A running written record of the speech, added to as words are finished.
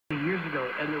years ago,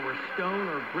 and there were stone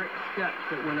or brick steps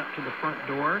that went up to the front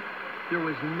door. There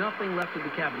was nothing left of the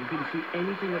cabin. You couldn't see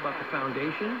anything about the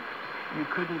foundation. You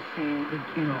couldn't see,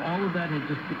 all of that had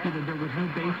just, there was no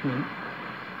basement.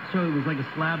 So it was like a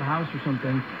slab house or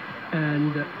something,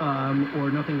 and or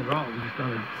nothing at all. It was just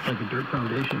on like a dirt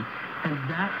foundation. And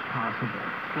that's possible.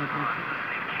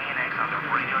 KNX on the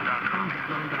radio.com.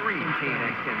 3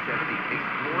 KNX 1070.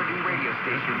 Explore new radio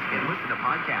stations and listen to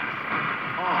podcasts.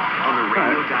 All on the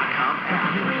radio.com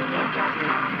app.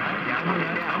 Download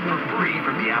it now for free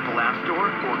from the Apple App Store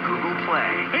or Google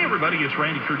Play. Hey everybody, it's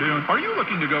Randy Cardoon. Are you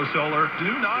looking to go solar?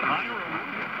 Do not hire a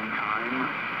time.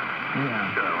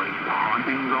 Yeah. Like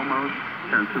hauntings almost,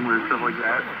 and similar stuff like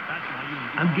that.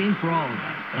 I'm game for all of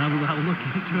that. And I'll look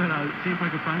into it. I'll see if I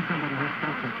can find somebody who's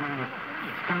stuff to try to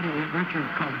study it. Richard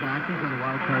called back. He's on a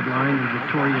wild card line in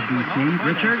Victoria, BC.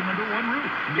 Richard?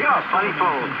 Yeah, funny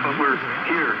phone, but we're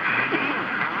here.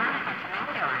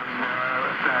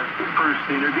 That first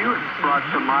interview, it brought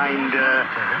to mind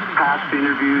past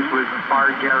interviews with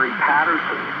R. Gary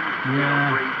Patterson. Yeah.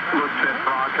 Great looks at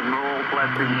rock and roll,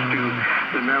 blessings to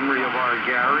the memory of R.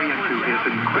 Gary and to his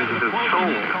inquisitive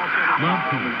soul.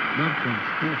 Loved him.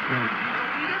 Yes, right.